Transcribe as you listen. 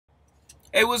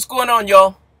Hey, what's going on,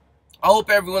 y'all? I hope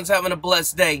everyone's having a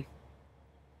blessed day.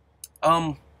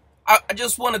 I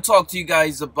just want to talk to you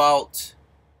guys about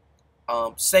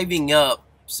saving up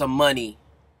some money.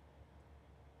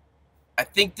 I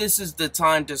think this is the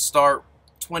time to start.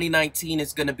 2019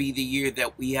 is going to be the year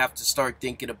that we have to start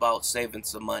thinking about saving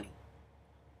some money.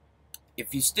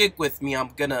 If you stick with me,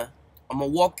 I'm gonna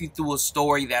walk you through a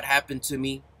story that happened to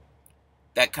me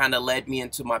that kind of led me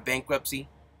into my bankruptcy.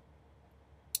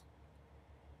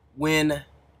 When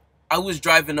I was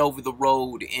driving over the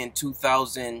road in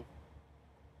 2000,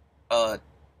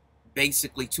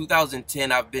 basically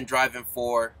 2010. I've been driving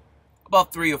for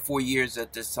about 3 or 4 years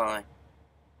at this time.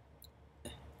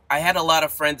 I had a lot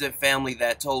of friends and family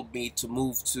that told me to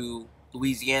move to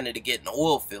Louisiana to get an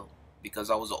oil field because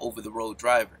I was an over-the-road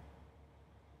driver.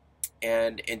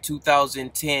 And in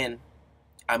 2010,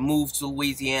 I moved to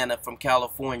Louisiana from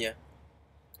California.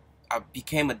 I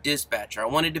became a dispatcher. I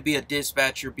wanted to be a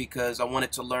dispatcher because I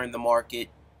wanted to learn the market,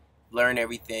 learn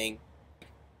everything.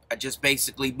 I just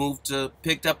basically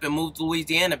picked up and moved to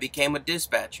Louisiana, became a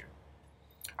dispatcher.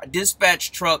 I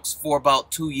dispatched trucks for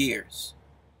about 2 years.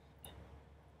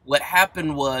 What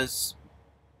happened was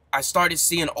I started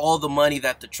seeing all the money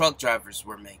that the truck drivers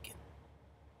were making.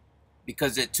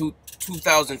 Because in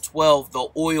 2012,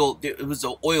 it was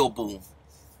an oil boom.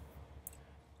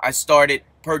 I started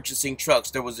purchasing trucks.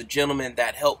 There was a gentleman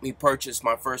that helped me purchase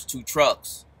my first 2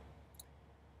 trucks.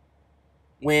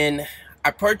 When I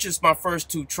purchased my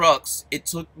first 2 trucks, it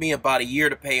took me about a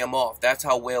year to pay them off. That's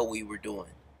how well we were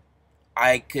doing.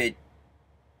 I could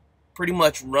pretty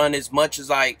much run as much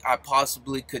as I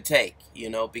possibly could take,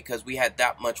 because we had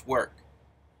that much work.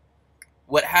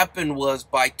 What happened was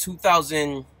by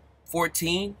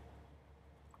 2014,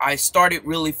 I started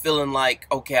really feeling like,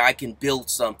 okay, I can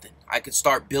build something. I could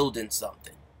start building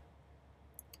something.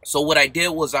 So what I did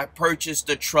was I purchased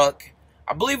a truck,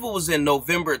 I believe it was in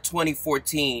November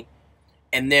 2014,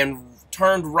 and then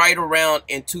turned right around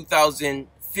in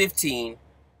 2015,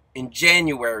 in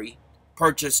January,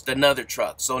 purchased another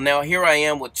truck. So now here I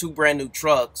am with 2 brand new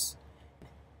trucks.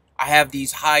 I have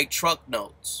these high truck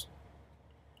notes.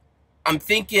 I'm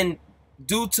thinking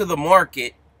due to the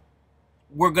market,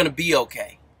 we're going to be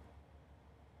okay.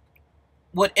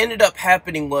 What ended up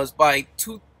happening was by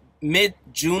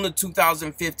mid-June of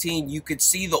 2015, you could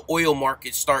see the oil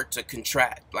market start to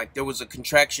contract. Like there was a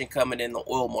contraction coming in the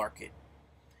oil market.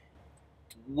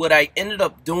 What I ended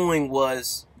up doing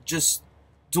was just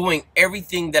doing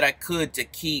everything that I could to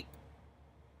keep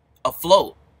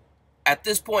afloat. At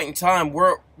this point in time,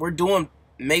 we're doing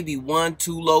maybe 1,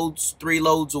 2 loads, 3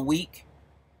 loads a week.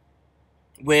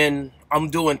 When I'm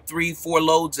doing 3, 4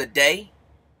 loads a day,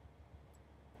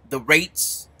 the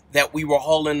rates that we were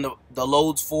hauling the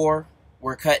loads for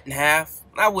were cut in half.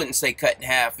 I wouldn't say cut in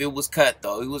half. It was cut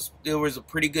though. There was a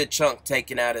pretty good chunk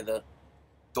taken out of the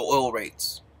oil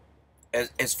rates.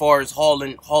 As far as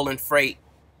hauling freight,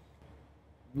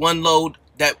 one load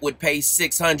that would pay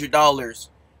 $600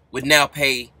 would now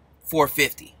pay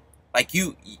 $450. Like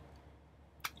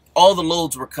all the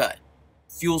loads were cut.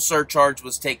 Fuel surcharge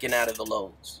was taken out of the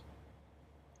loads.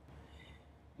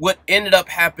 What ended up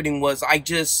happening was I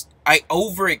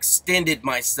overextended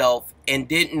myself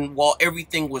and while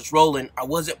everything was rolling, I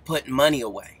wasn't putting money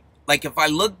away. Like if I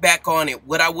look back on it,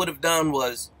 what I would have done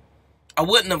was I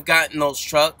wouldn't have gotten those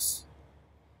trucks,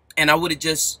 and I would have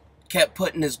just kept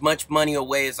putting as much money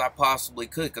away as I possibly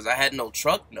could because I had no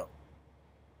truck note.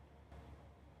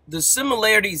 The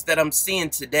similarities that I'm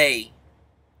seeing today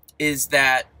is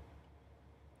that,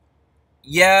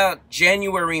 yeah,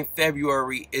 January and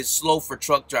February is slow for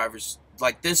truck drivers.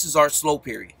 Like this is our slow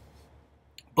period.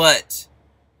 But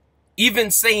even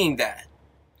saying that,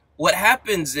 what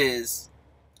happens is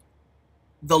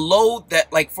the load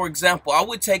that, like for example, I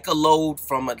would take a load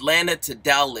from Atlanta to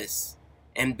Dallas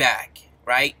and back,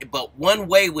 right? But one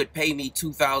way would pay me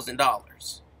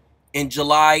 $2,000 in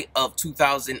July of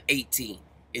 2018.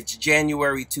 It's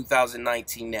January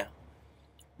 2019 now.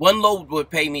 One load would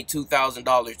pay me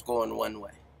 $2,000 going one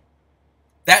way.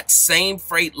 That same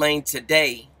freight lane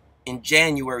today in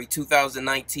January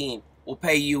 2019 will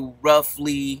pay you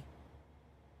roughly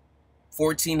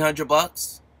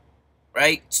 $1,400,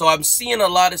 right? So I'm seeing a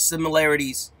lot of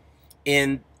similarities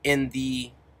in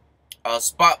the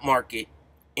spot market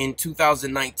in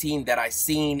 2019 that I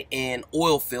seen in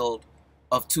oil field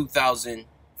of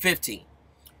 2015.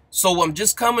 So I'm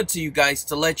just coming to you guys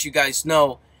to let you guys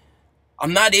know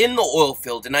I'm not in the oil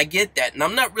field, and I get that, and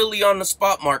I'm not really on the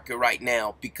spot market right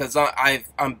now because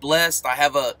I'm blessed. I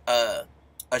have a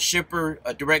shipper,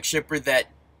 a direct shipper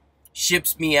that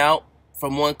ships me out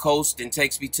from one coast and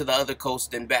takes me to the other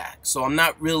coast and back. So I'm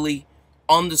not really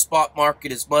on the spot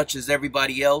market as much as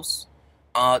everybody else.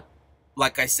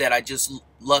 Like I said, I just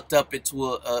lucked up into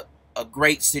a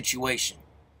great situation.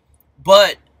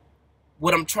 But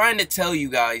what I'm trying to tell you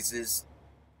guys is,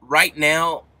 right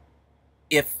now,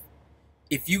 if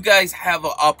you guys have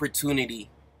an opportunity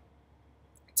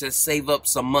to save up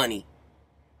some money,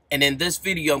 and in this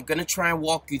video I'm gonna try and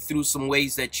walk you through some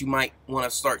ways that you might want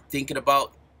to start thinking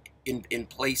about in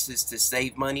places to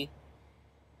save money.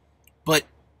 But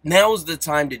now is the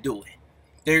time to do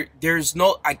it. There's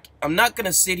no, I'm not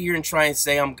gonna sit here and try and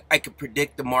say I can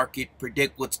predict the market,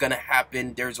 predict what's gonna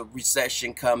happen. There's a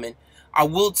recession coming. I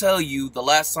will tell you, the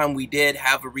last time we did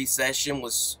have a recession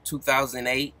was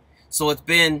 2008. So it's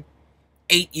been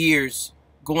 8 years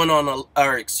going on,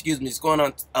 or excuse me, it's going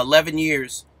on 11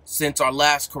 years since our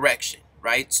last correction,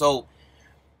 right? So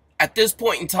at this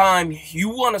point in time, you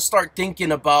want to start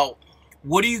thinking about,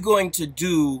 what are you going to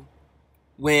do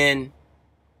when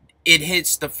it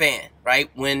hits the fan, right?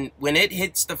 When it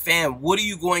hits the fan, what are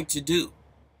you going to do?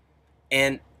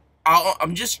 And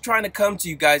I'm just trying to come to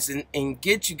you guys and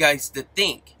get you guys to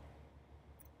think.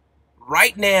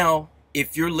 Right now,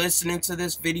 if you're listening to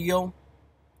this video,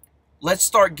 let's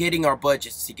start getting our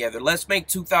budgets together. Let's make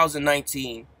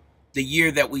 2019 the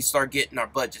year that we start getting our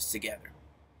budgets together.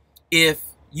 If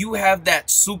you have that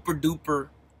super duper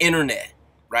internet,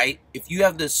 right? If you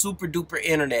have the super duper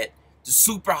internet, the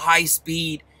super high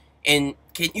speed, and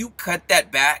can you cut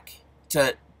that back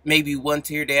to maybe 1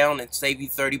 tier down and save you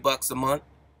 $30 a month?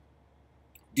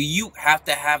 Do you have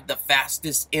to have the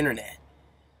fastest internet?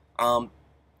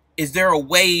 Is there a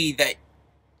way that,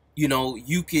 you know,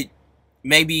 you could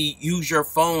maybe use your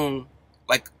phone?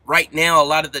 Like right now, a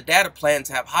lot of the data plans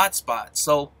have hotspots.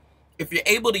 So if you're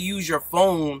able to use your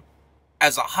phone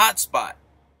as a hotspot,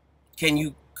 can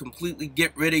you completely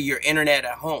get rid of your internet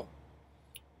at home?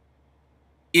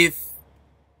 If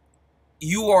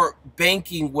you are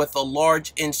banking with a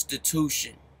large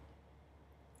institution,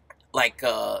 like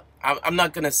I'm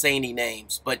not gonna say any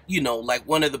names, but you know, like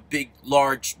one of the big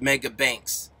large mega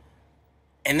banks,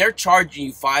 and they're charging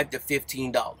you $5 to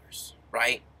 $15,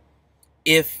 right?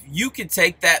 If you could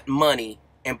take that money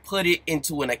and put it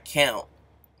into an account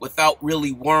without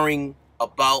really worrying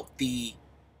about the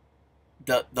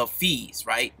fees,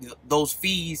 right? Those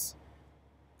fees,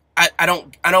 I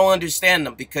don't understand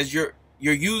them, because you're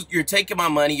taking my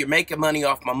money, you're making money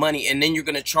off my money, and then you're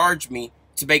gonna charge me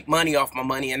to make money off my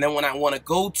money, and then when I want to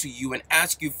go to you and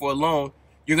ask you for a loan,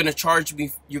 you're gonna charge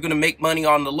me, you're gonna make money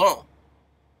on the loan.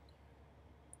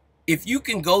 If you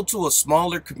can go to a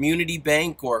smaller community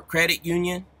bank or a credit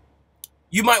union,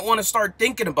 you might want to start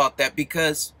thinking about that,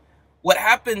 because what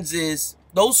happens is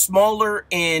those smaller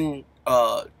and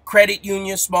credit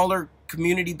unions, smaller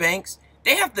community banks,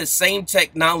 they have the same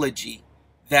technology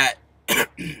that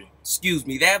excuse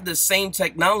me, they have the same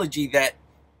technology that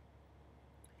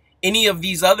any of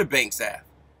these other banks have.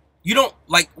 You don't,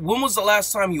 like, when was the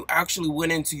last time you actually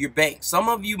went into your bank? Some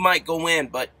of you might go in,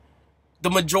 but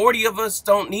the majority of us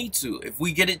don't need to. If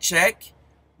we get a check,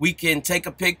 we can take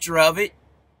a picture of it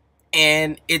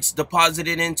and it's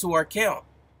deposited into our account.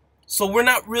 So we're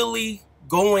not really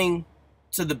going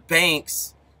to the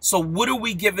banks. So what are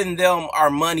we giving them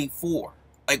our money for?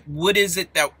 Like, what is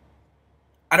it that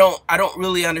I don't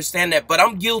really understand that, but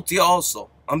I'm guilty also.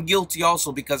 I'm guilty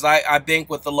also, because I bank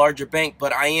with a larger bank,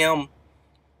 but I am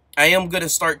going to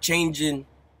start changing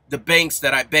the banks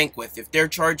that I bank with. If they're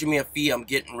charging me a fee, I'm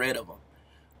getting rid of them.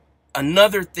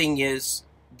 Another thing is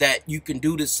that you can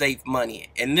do to save money,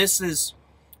 and this is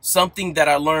something that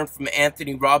I learned from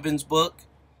Anthony Robbins' book,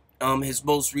 his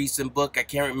most recent book. I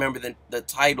can't remember the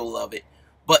title of it,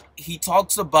 but he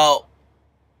talks about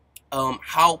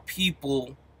how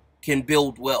people can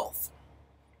build wealth.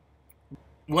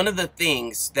 One of the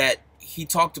things that he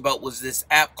talked about was this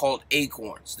app called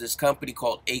Acorns, this company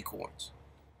called Acorns.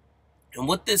 And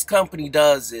what this company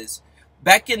does is,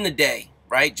 back in the day,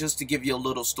 right, just to give you a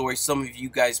little story, some of you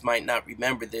guys might not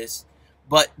remember this,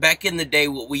 but back in the day,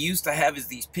 what we used to have is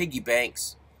these piggy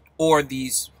banks, or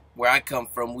these, where I come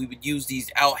from, we would use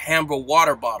these Alhambra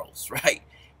water bottles, right?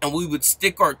 And we would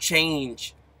stick our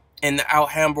change in the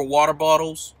Alhambra water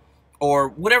bottles, or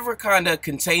whatever kind of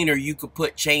container you could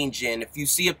put change in. If you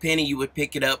see a penny, you would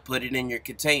pick it up, put it in your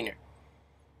container.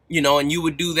 You know, and you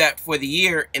would do that for the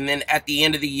year, and then at the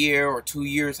end of the year or 2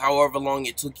 years, however long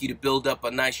it took you to build up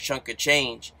a nice chunk of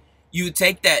change, you would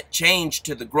take that change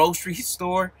to the grocery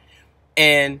store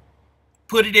and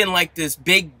put it in like this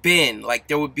big bin. Like,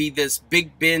 there would be this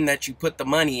big bin that you put the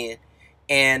money in,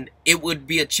 and it would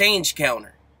be a change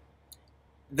counter.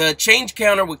 The change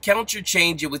counter would count your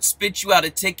change, it would spit you out a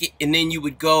ticket, and then you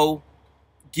would go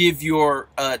give your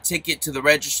ticket to the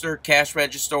register, cash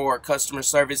register, or customer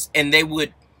service, and they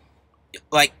would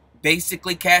like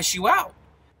basically cash you out.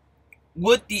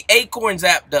 What the Acorns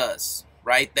app does,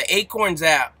 right? The Acorns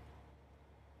app,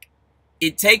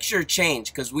 it takes your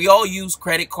change, because we all use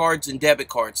credit cards and debit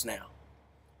cards now.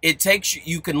 It takes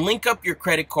you can link up your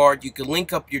credit card, you can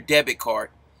link up your debit card,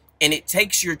 and it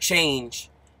takes your change,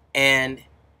 and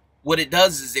what it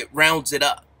does is it rounds it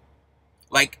up.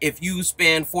 Like if you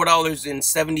spend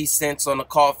 $4.70 on a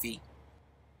coffee,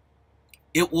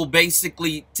 it will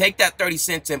basically take that 30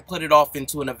 cents and put it off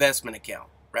into an investment account,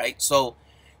 right? So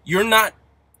you're not,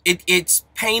 it's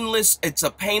painless. It's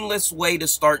a painless way to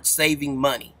start saving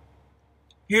money.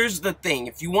 Here's the thing.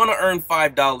 If you want to earn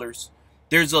 $5,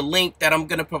 there's a link that I'm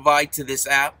going to provide to this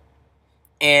app,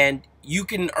 and you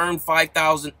can earn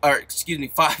 $5,000, or excuse me,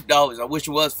 $5. I wish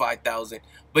it was $5,000,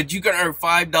 but you can earn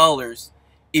 $5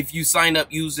 if you sign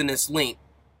up using this link.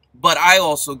 But I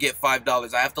also get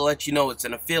 $5. I have to let you know it's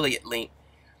an affiliate link.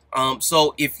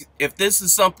 So if this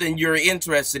is something you're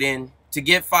interested in, to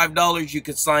get $5, you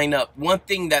could sign up. One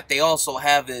thing that they also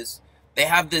have is they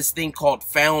have this thing called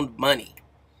found money.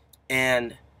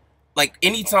 And like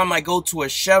anytime I go to a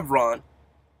Chevron,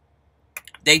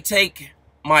 they take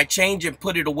my change and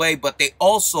put it away, but they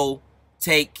also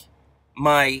take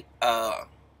my,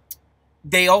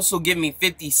 they also give me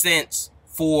 50 cents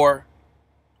for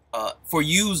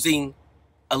using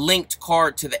a linked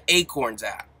card to the Acorns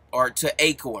app, or to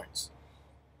Acorns.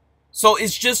 So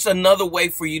it's just another way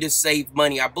for you to save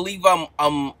money. I believe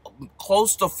I'm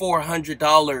close to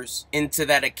 $400 into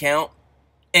that account,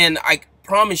 and I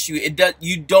promise you,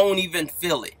 you don't even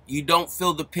feel it. You don't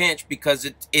feel the pinch, because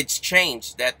it's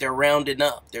change that they're rounding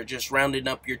up. They're just rounding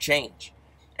up your change,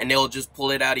 and they'll just pull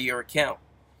it out of your account.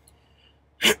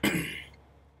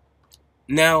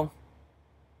 Now,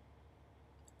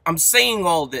 I'm saying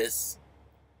all this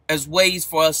as ways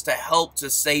for us to help to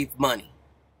save money.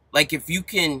 Like if you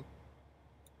can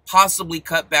possibly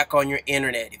cut back on your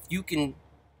internet, if you can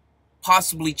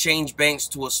possibly change banks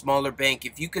to a smaller bank,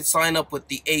 if you could sign up with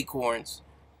the Acorns,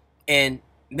 and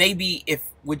maybe if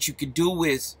what you could do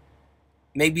is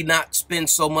maybe not spend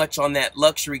so much on that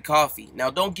luxury coffee. Now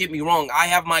don't get me wrong, I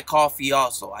have my coffee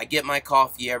also. I get my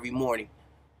coffee every morning.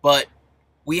 But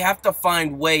we have to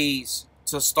find ways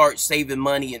to start saving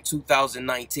money in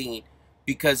 2019,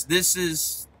 because this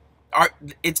is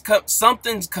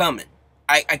something's coming.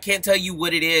 I can't tell you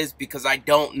what it is, because I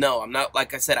don't know. I'm not,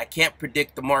 like I said, I can't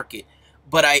predict the market,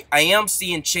 but I am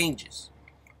seeing changes.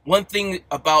 One thing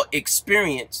about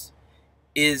experience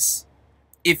is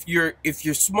if you're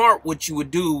smart, what you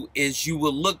would do is you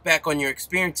will look back on your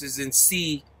experiences and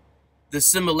see the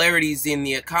similarities in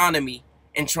the economy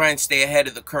and try and stay ahead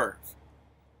of the curve.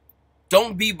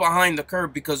 Don't be behind the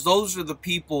curve, because those are the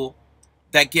people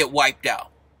that get wiped out.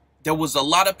 There was a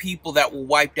lot of people that were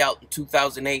wiped out in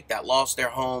 2008 that lost their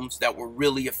homes, that were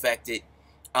really affected,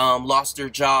 lost their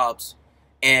jobs.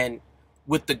 And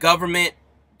with the government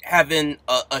having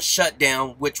a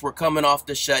shutdown, which we're coming off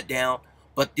the shutdown,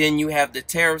 but then you have the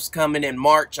tariffs coming in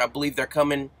March. I believe they're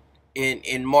coming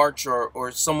in March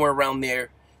or somewhere around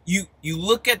there. You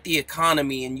look at the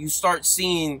economy and you start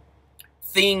seeing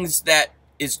things that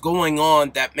is going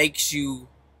on that makes you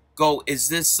go, is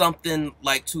this something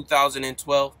like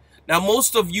 2012? Now,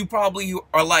 most of you probably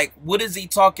are like, what is he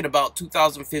talking about?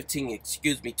 2015,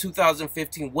 excuse me,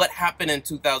 2015. What happened in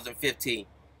 2015?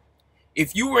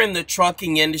 If you were in the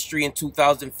trucking industry in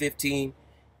 2015,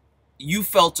 you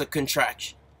felt a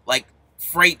contraction. Like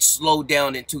freight slowed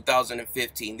down in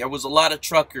 2015. There was a lot of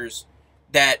truckers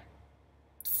that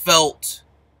felt,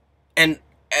 and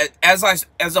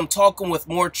as I'm talking with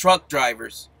more truck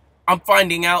drivers, I'm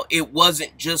finding out it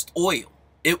wasn't just oil.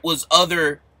 It was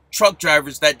other truck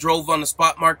drivers that drove on the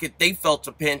spot market. They felt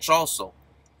a pinch also.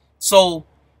 So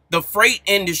the freight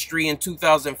industry in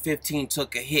 2015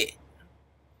 took a hit.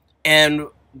 And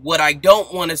what I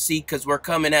don't want to see, because we're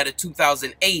coming out of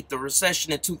 2008, the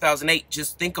recession in 2008,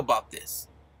 just think about this.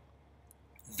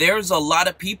 There's a lot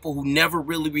of people who never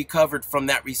really recovered from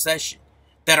that recession,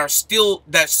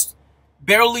 that's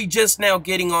barely just now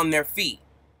getting on their feet.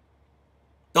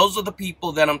 Those are the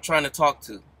people that I'm trying to talk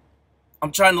to.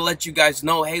 I'm trying to let you guys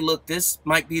know, hey, look, this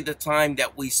might be the time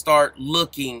that we start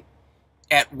looking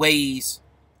at ways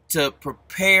to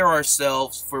prepare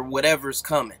ourselves for whatever's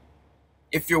coming.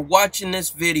 If you're watching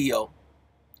this video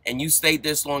and you stayed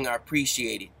this long, I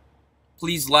appreciate it.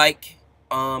 Please like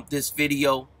this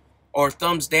video or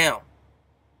thumbs down.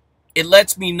 It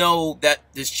lets me know that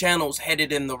this channel's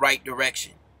headed in the right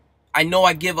direction. I know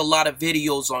I give a lot of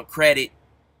videos on credit,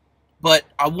 but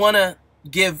I want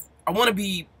to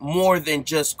be more than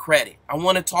just credit. I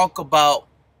want to talk about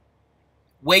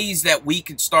ways that we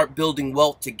could start building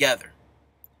wealth together.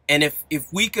 And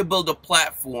if we could build a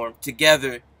platform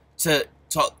together to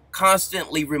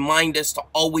constantly remind us to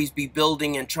always be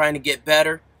building and trying to get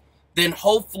better, then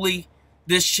hopefully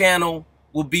this channel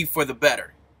will be for the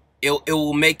better. It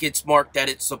will make its mark that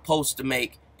it's supposed to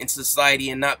make in society,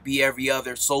 and not be every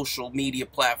other social media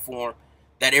platform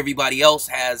that everybody else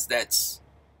has that's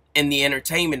in the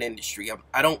entertainment industry.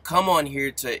 I don't come on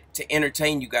here to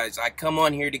entertain you guys. I come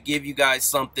on here to give you guys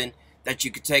something that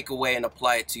you could take away and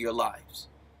apply it to your lives.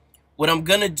 What I'm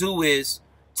gonna do is,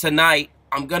 tonight,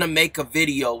 I'm gonna make a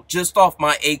video just off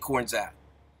my Acorns app.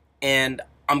 And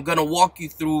I'm gonna walk you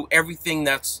through everything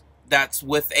that's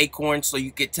with Acorns so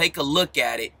you could take a look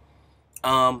at it.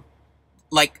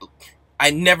 Like,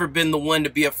 I've never been the one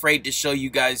to be afraid to show you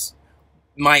guys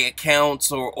my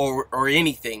accounts or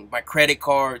anything, my credit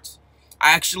cards.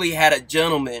 I actually had a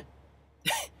gentleman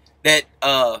that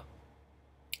I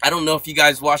don't know if you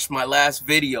guys watched my last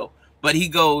video, but he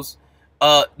goes,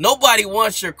 nobody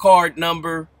wants your card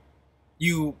number,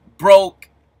 you broke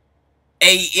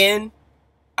AN.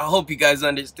 I hope you guys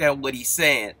understand what he's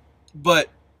saying. But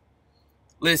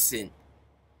listen,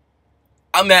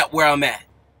 I'm at where I'm at.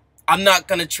 I'm not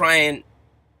gonna try and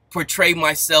portray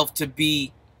myself to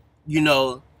be, you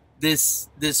know, this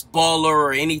baller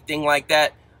or anything like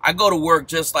that. I go to work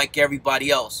just like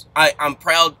everybody else. I'm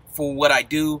proud for what I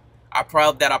do. I'm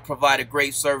proud that I provide a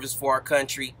great service for our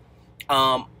country.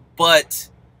 But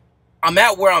I'm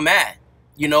at where I'm at.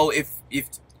 You know, if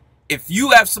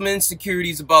you have some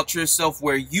insecurities about yourself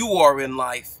where you are in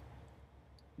life,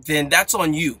 then that's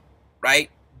on you, right?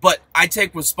 But I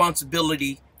take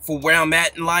responsibility for where I'm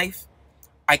at in life.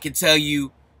 I can tell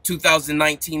you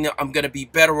 2019, I'm going to be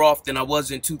better off than I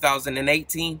was in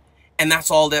 2018. And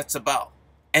that's all that's about.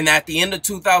 And at the end of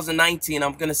 2019,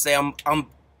 I'm going to say I'm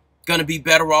going to be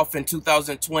better off in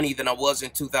 2020 than I was in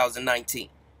 2019.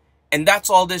 And that's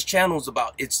all this channel is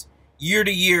about. It's year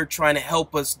to year trying to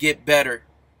help us get better.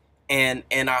 And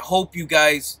I hope you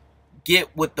guys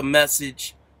get what the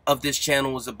message of this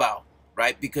channel is about,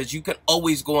 right? Because you can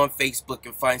always go on Facebook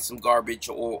and find some garbage,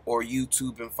 or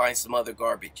YouTube and find some other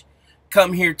garbage.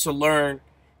 Come here to learn,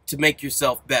 to make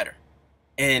yourself better.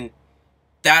 And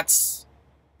that's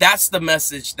the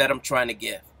message that I'm trying to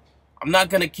give. I'm not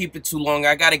going to keep it too long.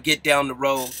 I got to get down the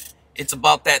road. It's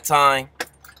about that time.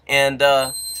 And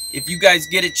if you guys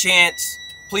get a chance,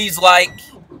 please like,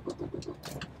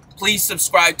 please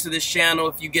subscribe to this channel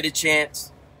if you get a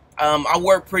chance. I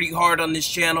work pretty hard on this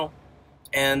channel.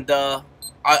 And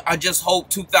I just hope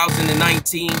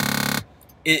 2019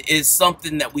 is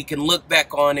something that we can look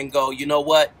back on and go, you know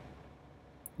what?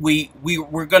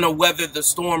 We're gonna weather the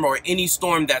storm, or any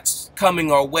storm that's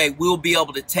coming our way. We'll be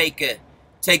able to take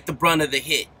the brunt of the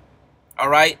hit. All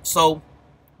right. So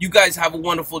you guys have a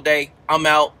wonderful day. I'm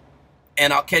out,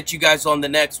 and I'll catch you guys on the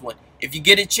next one. If you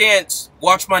get a chance,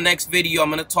 watch my next video.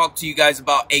 I'm gonna talk to you guys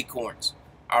about Acorns.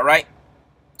 All right.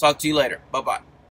 Talk to you later. Bye bye.